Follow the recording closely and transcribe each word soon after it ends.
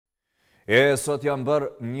Sot janë bërë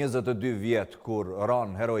 22 vjetë kur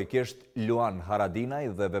ranë heroikisht Luan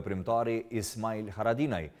Haradinaj dhe veprimtari Ismail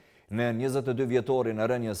Haradinaj. Në 22 vjetorin e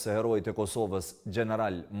rënjës së herojit e Kosovës,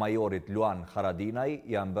 general majorit Luan Haradinaj,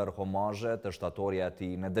 janë bërë homazhe të shtatorja e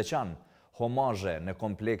tij në Deçan. Homazhe në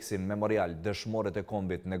kompleksin memorial dëshmorët e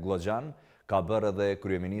kombit në Glogjan ka bërë edhe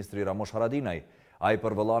kryeministri Ramosh Haradinaj. Ai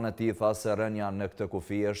përvëllan e tij tha se rënja në këtë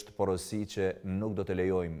kufi është porosi që nuk do të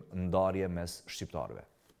lejojmë ndarje mes shqiptarëve.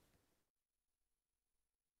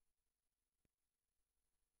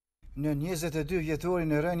 Në 22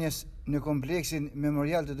 vjetorin e rënjes në kompleksin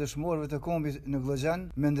memorial të dëshmorëve të kombit në Glogjan,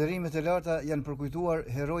 me ndërimet e larta janë përkujtuar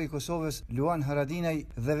heroi i Kosovës Luan Haradinaj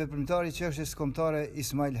dhe veprimtari i çështjes kombëtare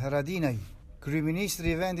Ismail Haradinaj.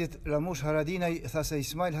 Kryeministri i vendit Ramosh Haradinaj tha se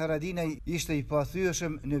Ismail Haradinaj ishte i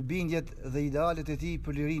pathyeshëm në bindjet dhe idealet e tij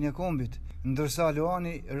për lirinë e kombit, ndërsa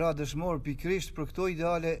Luani ra dëshmor pikërisht për këto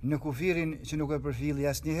ideale në kufirin që nuk e përfilli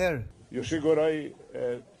asnjëherë. Ju siguroj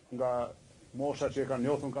nga mosha që e kanë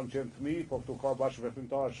njohur kam qenë fëmijë, po këtu ka bashkë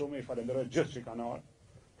veprimtarë shumë, i falenderoj gjithë që kanë ardhur.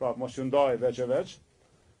 Pra mos ju ndaj veç e veç.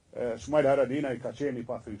 Ismail Haradinaj ka qenë i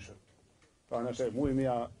pathyeshëm. Pra nëse muj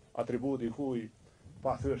mia atributi huj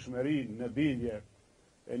pathyeshmërinë në bindje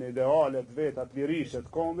e në idealet veta të lirisë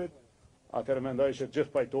të kombit, atëherë mendoj se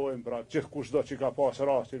gjithë pajtojmë, pra gjithë kushdo që ka pas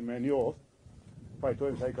rastin me njohur,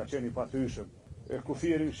 pajtojmë se ai ka qenë i pathyeshëm.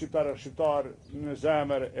 Kufirin shqiptar në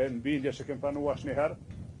zemër e në bindje që kemë pranuar asnjëherë,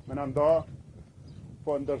 me në nda,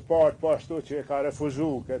 po ndërpart po ashtu që e ka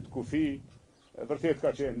refuzu këtë kufi, vërtet ka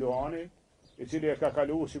qenë Luani, i cili e ka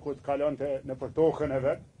kalu si ku të kalonte në për tokën e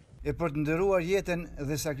vetë. E për të ndëruar jetën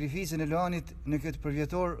dhe sakrificën e Luanit në këtë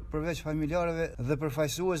përvjetor, përveç familjarëve dhe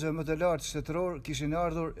përfaqësuesve më të lartë shtetëror, kishin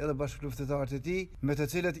ardhur edhe bashkëluftëtarët e tij, me të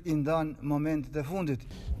cilët i ndan momentet e fundit.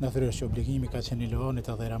 Natyrisht që obligimi ka qenë i Luanit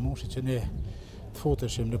edhe Ramoshit që ne të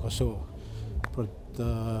futeshim në Kosovë për të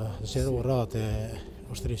zgjeruar ratë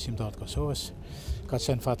ushtrisë shqiptare të Kosovës. Ka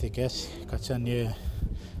qenë fati keq, ka qenë një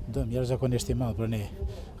dëm jashtëzakonisht i madh për ne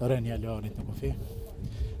rënja e Luanit në kufi.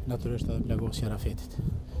 Natyrisht edhe plagosja e Rafetit.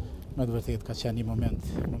 Me të vërtetë ka qenë një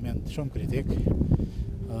moment shumë kritik.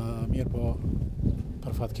 Mirë po,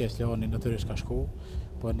 për fat keq Luani natyrisht ka shku,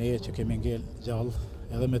 po ne që kemi ngel gjallë,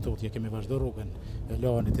 edhe me tutje kemi vazhdu rrugën e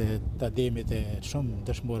Luanit, e Tademit, e shumë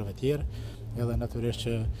dëshmorëve tjerë, edhe natyrisht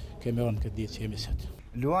që kemi orën këtë ditë që jemi sot.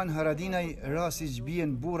 Luan Haradinaj ra siç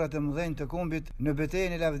bien burrat e mëdhenj të kombit në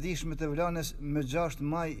betejën e lavdishme të Vlanës më 6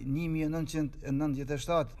 maj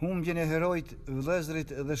 1997. Humbjen e heroit, vëllezërit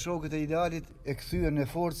dhe shokët e idealit e kthyen në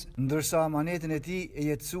forcë, ndërsa amanetin e tij e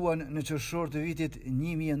jetësuan në qershor të vitit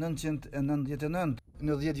 1999.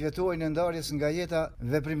 Në 10 vjetorin e ndarjes nga jeta,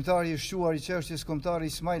 veprimtari i shquar i çështjes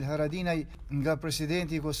kombëtare Ismail Haradinaj nga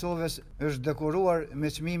presidenti i Kosovës është dekoruar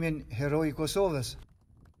me çmimin Heroi i Kosovës.